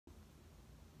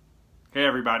Hey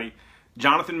everybody,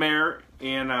 Jonathan Mayer,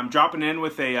 and I'm dropping in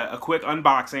with a quick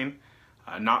unboxing.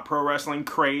 Not pro wrestling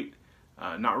crate,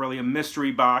 not really a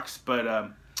mystery box, but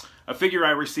a figure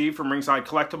I received from Ringside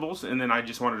Collectibles, and then I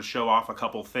just wanted to show off a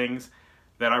couple things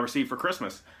that I received for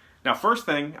Christmas. Now, first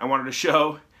thing I wanted to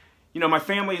show, my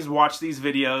family has watched these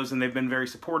videos and they've been very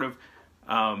supportive.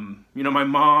 My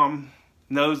mom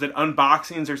knows that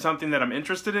unboxings are something that I'm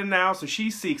interested in now, so she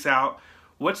seeks out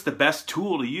what's the best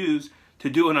tool to use to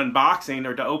do an unboxing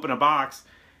or to open a box,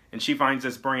 and she finds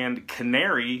this brand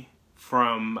Canary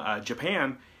from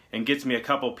Japan and gets me a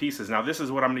couple pieces. Now this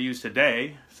is what I'm going to use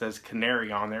today. It says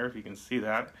Canary on there, if you can see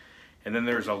that. And then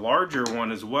there's a larger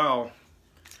one as well.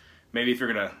 Maybe if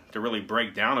you're going to really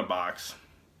break down a box,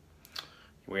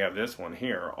 we have this one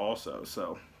here also.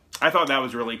 So I thought that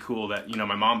was really cool that,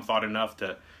 my mom thought enough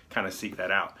to kind of seek that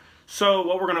out. So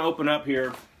what we're going to open up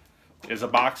here is a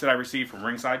box that I received from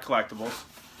Ringside Collectibles.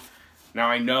 Now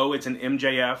I know it's an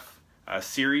MJF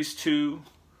Series 2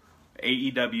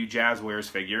 AEW Jazwares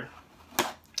figure.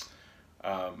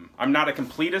 I'm not a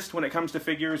completist when it comes to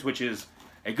figures, which is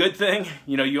a good thing.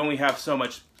 You only have so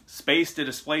much space to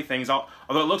display things.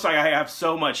 Although it looks like I have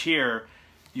so much here,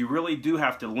 you really do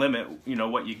have to limit,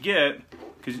 what you get,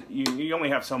 because you only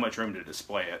have so much room to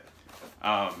display it.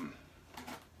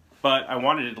 But I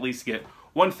wanted to at least get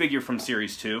one figure from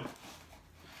Series 2.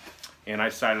 And I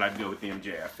decided I'd go with the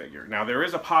MJF figure. Now there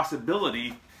is a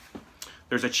possibility,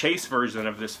 there's a chase version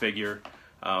of this figure.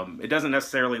 It doesn't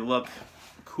necessarily look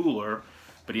cooler,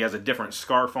 but he has a different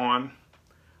scarf on.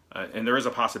 And there is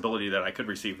a possibility that I could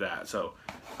receive that. So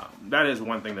that is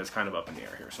one thing that's kind of up in the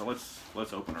air here. So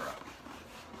let's open her up.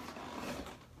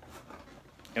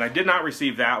 And I did not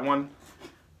receive that one,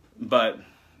 but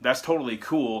that's totally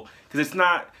cool. Because it's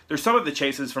not, there's some of the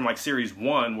chases from like Series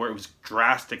 1 where it was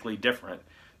drastically different.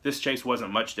 This chase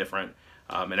wasn't much different,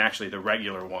 and actually the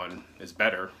regular one is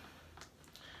better.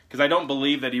 Because I don't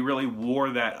believe that he really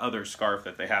wore that other scarf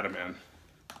that they had him in.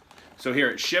 So here,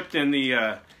 it's shipped in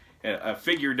the a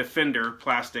figure defender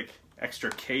plastic extra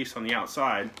case on the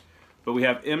outside. But we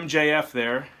have MJF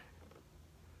there.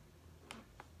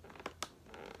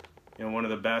 One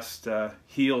of the best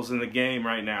heels in the game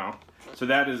right now. So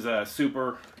that is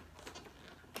super,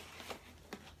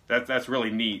 that's really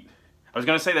neat. I was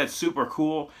going to say that's super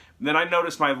cool. Then I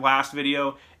noticed my last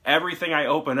video, everything I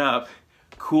open up,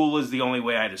 cool is the only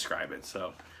way I describe it.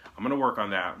 So I'm going to work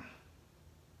on that.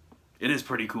 It is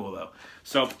pretty cool though.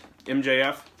 So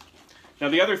MJF. Now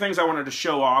the other things I wanted to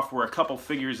show off were a couple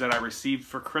figures that I received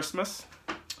for Christmas.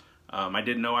 I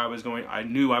knew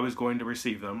I was going to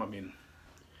receive them. I mean,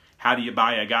 how do you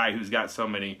buy a guy who's got so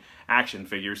many action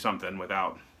figures something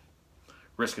without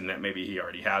risking that maybe he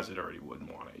already has it or he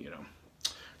wouldn't want it,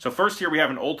 So first here we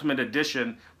have an Ultimate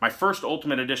Edition, my first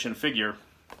Ultimate Edition figure,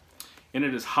 and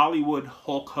it is Hollywood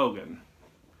Hulk Hogan.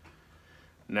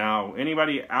 Now,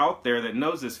 anybody out there that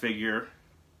knows this figure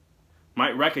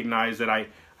might recognize that I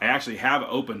actually have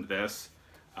opened this.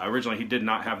 Originally he did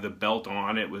not have the belt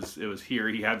on, it was here,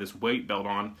 he had this weight belt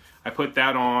on. I put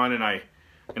that on and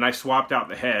I swapped out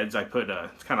the heads. I put,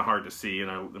 it's kind of hard to see in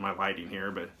my lighting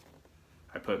here, but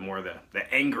I put more of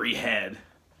the angry head.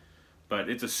 But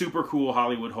it's a super cool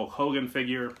Hollywood Hulk Hogan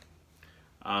figure.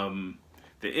 The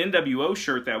NWO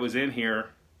shirt that was in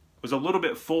here was a little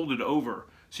bit folded over,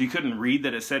 so you couldn't read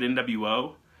that it said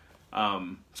NWO.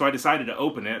 So I decided to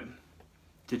open it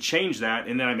to change that,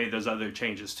 and then I made those other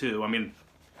changes too. I mean,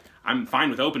 I'm fine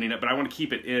with opening it, but I want to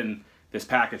keep it in this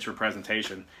package for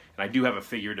presentation. And I do have a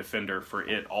figure defender for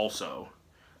it also.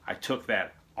 I took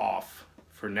that off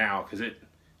for now because it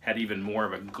had even more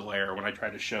of a glare when I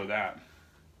tried to show that.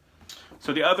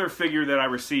 So the other figure that I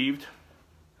received,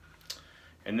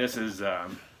 and this is, I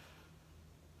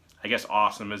guess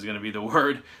awesome is going to be the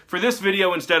word for this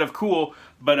video instead of cool,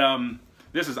 but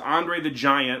this is Andre the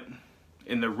Giant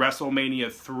in the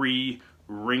WrestleMania 3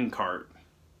 ring cart.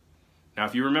 Now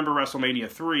if you remember WrestleMania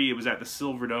 3, it was at the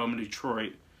Silverdome in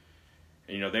Detroit.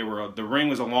 And, the ring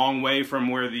was a long way from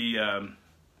where the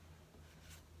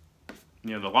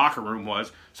the locker room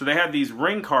was. So they had these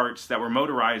ring carts that were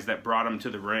motorized that brought them to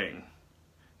the ring.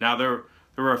 Now there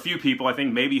were a few people, I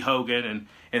think maybe Hogan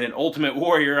and then Ultimate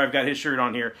Warrior, I've got his shirt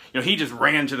on here. He just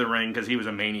ran to the ring because he was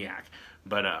a maniac.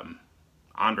 But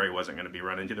Andre wasn't going to be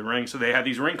running to the ring. So they had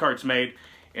these ring carts made,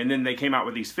 and then they came out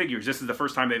with these figures. This is the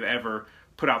first time they've ever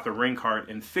put out the ring cart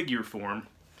in figure form.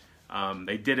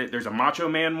 They did it, there's a Macho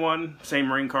Man one,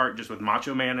 same ring cart, just with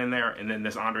Macho Man in there, and then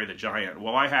this Andre the Giant.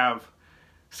 Well, I have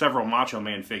several Macho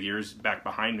Man figures back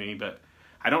behind me, but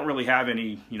I don't really have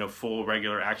any, full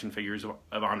regular action figures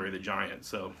of Andre the Giant,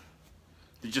 so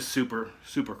it's just super,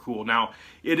 super cool. Now,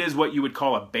 it is what you would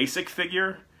call a basic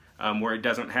figure. where it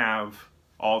doesn't have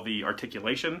all the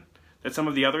articulation that some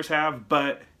of the others have.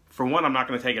 But for one, I'm not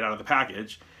going to take it out of the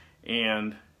package,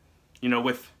 and you know,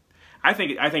 I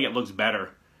think it looks better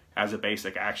as a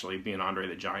basic, actually, being Andre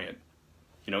the Giant.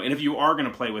 You know, and if you are going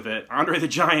to play with it, Andre the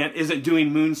Giant isn't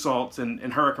doing moonsaults and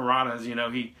hurricanranas. You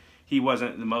know, he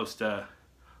wasn't the most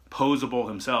posable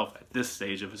himself at this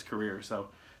stage of his career. So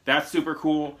that's super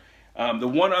cool. The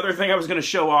one other thing I was going to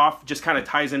show off, just kind of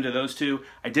ties into those two.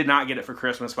 I did not get it for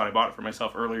Christmas, but I bought it for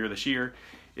myself earlier this year.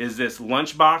 Is this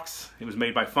lunchbox? It was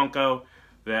made by Funko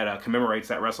that commemorates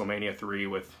that WrestleMania 3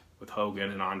 with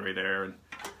Hogan and Andre there. And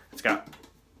it's got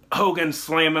Hogan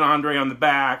slamming Andre on the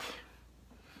back.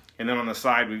 And then on the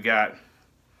side we've got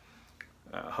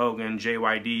Hogan,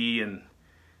 JYD, and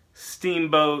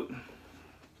Steamboat.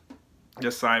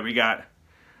 This side we got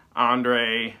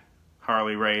Andre,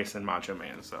 Harley Race, and Macho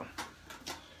Man. So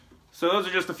those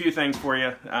are just a few things for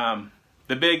you.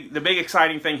 The big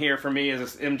exciting thing here for me is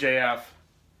this MJF,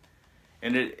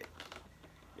 and it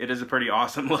is a pretty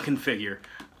awesome looking figure.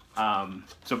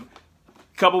 So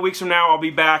a couple weeks from now I'll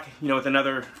be back, you know, with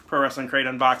another Pro Wrestling Crate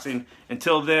unboxing.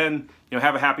 Until then, you know,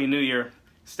 have a happy New Year.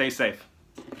 Stay safe.